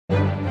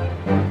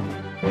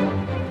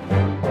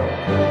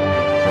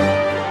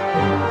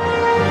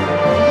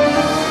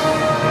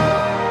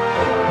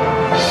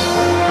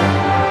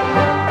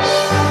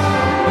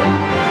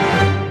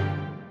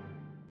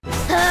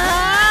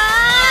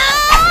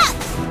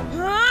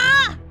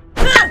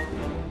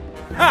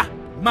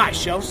My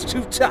shell's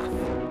too tough.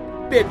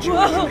 Bid you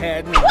as you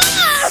had.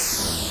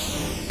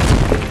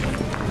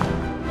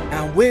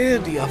 Now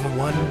where'd the other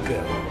one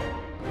go?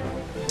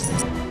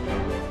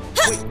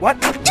 Wait, what?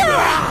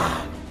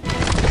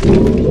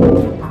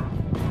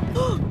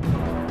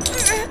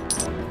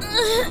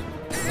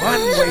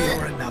 One way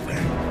or another,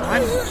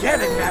 I'm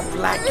getting that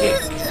black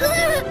ink.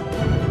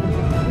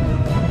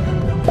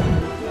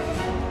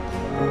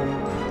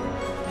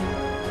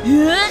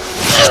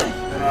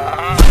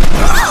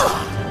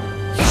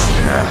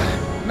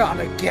 Not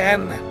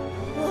again.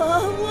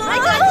 I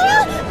got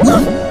you!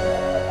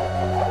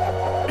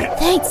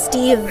 Thanks,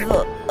 Steve.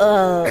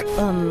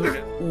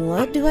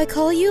 What do I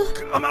call you?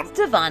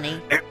 Stevonnie.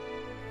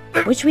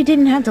 Wish we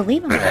didn't have to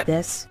leave him like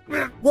this.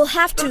 We'll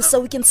have to so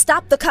we can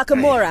stop the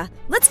Kakamora.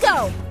 Let's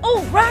go!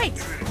 Oh, right!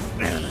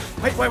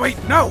 Wait,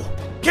 no!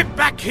 Get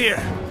back here!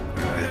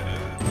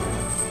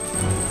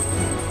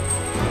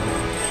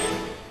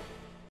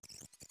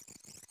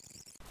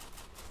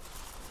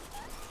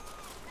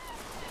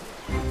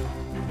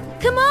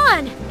 Come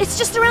on! It's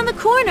just around the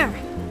corner!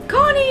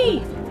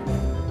 Connie!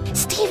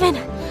 Steven,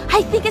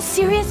 I think a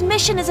serious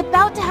mission is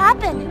about to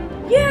happen!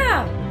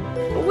 Yeah!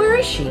 Where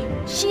is she?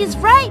 She's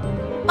right!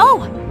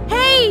 Oh!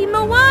 Hey,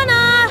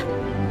 Moana!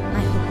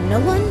 I hope no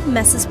one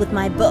messes with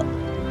my book.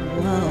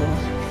 Whoa.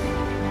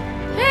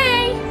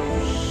 Hey!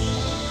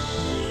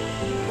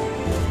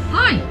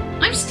 Hi,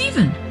 I'm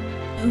Steven.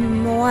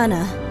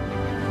 Moana.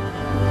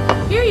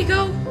 Here you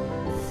go.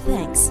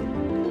 Thanks.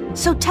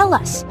 So tell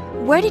us,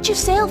 where did you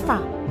sail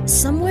from?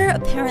 Somewhere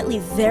apparently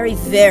very,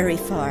 very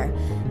far.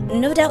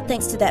 No doubt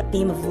thanks to that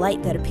beam of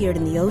light that appeared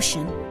in the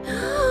ocean.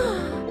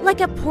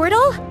 Like a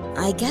portal?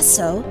 I guess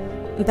so.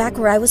 Back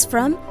where I was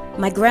from,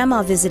 my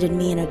grandma visited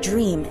me in a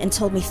dream and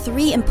told me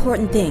 3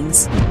 important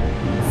things.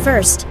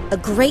 First, a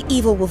great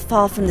evil will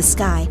fall from the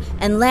sky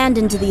and land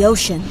into the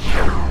ocean.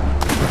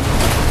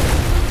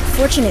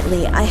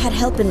 Fortunately, I had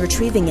help in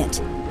retrieving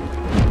it.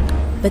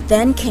 But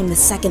then came the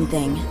second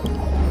thing.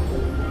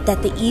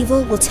 That the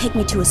evil will take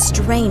me to a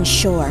strange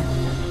shore.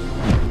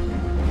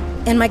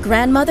 And my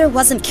grandmother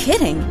wasn't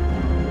kidding.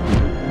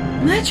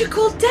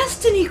 Magical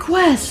Destiny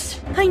Quest!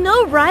 I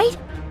know, right?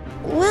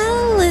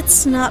 Well,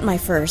 it's not my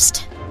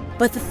first.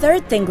 But the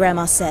third thing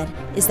Grandma said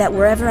is that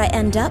wherever I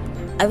end up,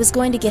 I was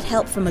going to get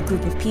help from a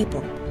group of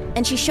people.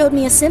 And she showed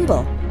me a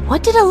symbol.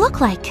 What did it look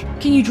like?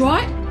 Can you draw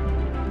it?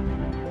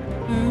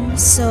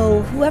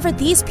 So, whoever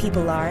these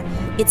people are,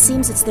 it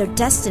seems it's their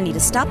destiny to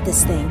stop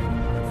this thing.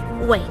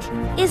 Wait,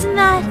 isn't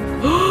that...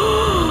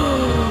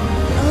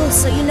 Oh,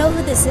 so you know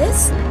who this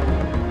is?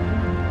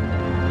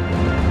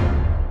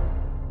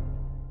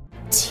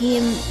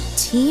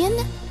 Teen?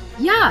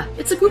 Yeah,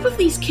 it's a group of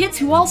these kids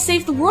who all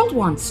saved the world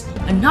once.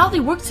 And now they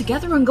work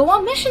together and go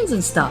on missions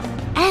and stuff.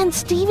 And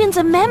Steven's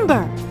a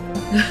member.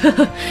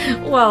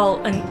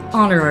 Well, an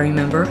honorary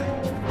member.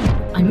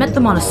 I met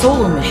them on a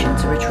solo mission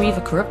to retrieve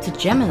a corrupted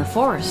gem in the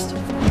forest.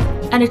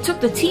 And it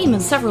took the team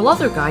and several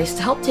other guys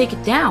to help take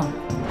it down.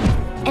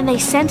 And they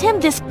sent him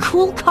this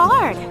cool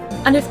card.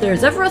 And if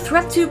there's ever a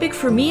threat too big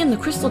for me and the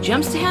crystal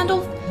gems to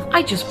handle,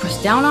 I just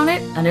press down on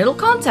it and it'll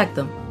contact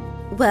them.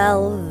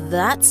 Well,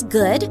 that's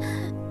good.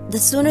 The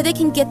sooner they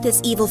can get this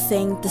evil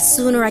thing, the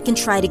sooner I can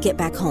try to get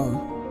back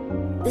home.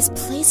 This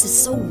place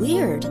is so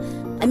weird.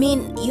 I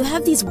mean, you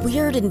have these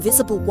weird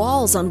invisible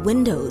walls on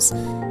windows.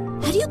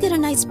 How do you get a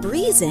nice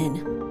breeze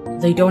in?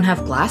 They don't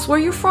have glass where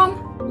you're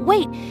from?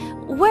 Wait,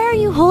 where are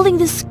you holding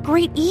this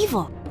great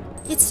evil?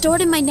 It's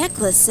stored in my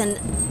necklace and...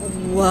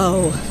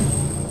 Whoa.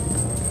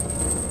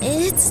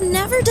 It's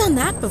never done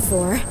that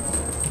before.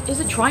 Is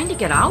it trying to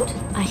get out?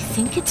 I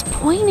think it's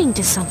pointing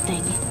to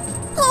something.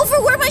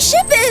 Over where my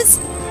ship is!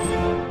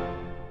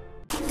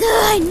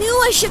 I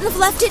knew I shouldn't have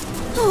left it.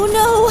 Oh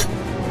no!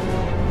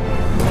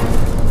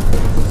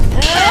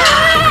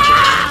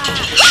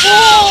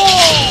 Oh!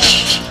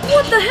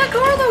 What the heck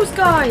are those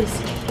guys?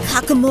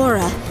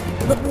 Kakamora.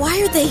 But why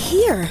are they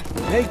here?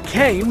 They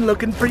came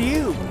looking for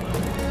you.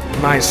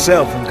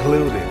 Myself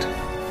included.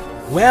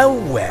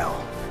 Well.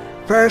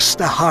 First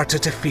the heart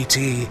of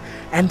Tafiti,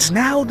 and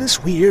now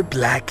this weird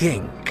black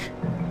ink.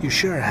 You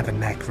sure have a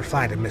knack for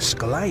finding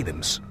mystical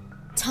items.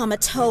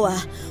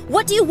 Tamatoa,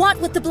 what do you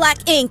want with the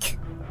black ink?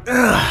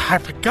 I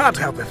forgot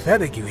how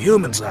pathetic you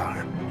humans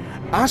are.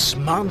 Us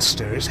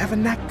monsters have a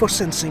knack for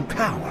sensing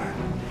power.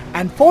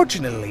 And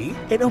fortunately,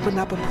 it opened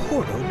up a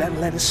portal that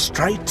led us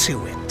straight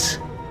to it.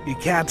 You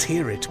can't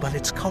hear it, but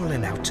it's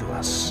calling out to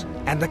us.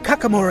 And the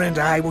Kakamora and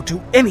I will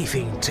do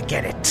anything to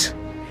get it.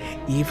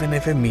 Even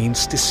if it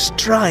means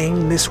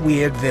destroying this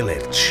weird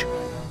village.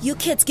 You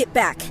kids get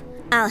back.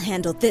 I'll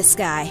handle this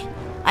guy.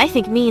 I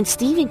think me and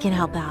Steven can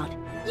help out.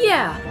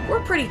 Yeah,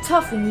 we're pretty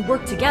tough when we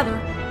work together.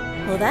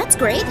 Well, that's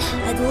great.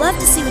 I'd love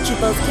to see what you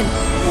both can...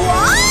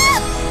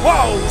 What?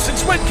 Whoa!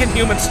 Since when can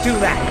humans do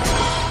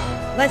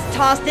that? Let's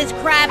toss this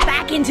crab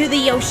back into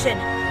the ocean.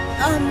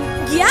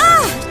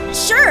 Yeah,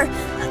 sure.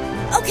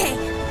 Okay.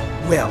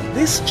 Well,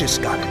 this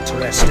just got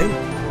interesting.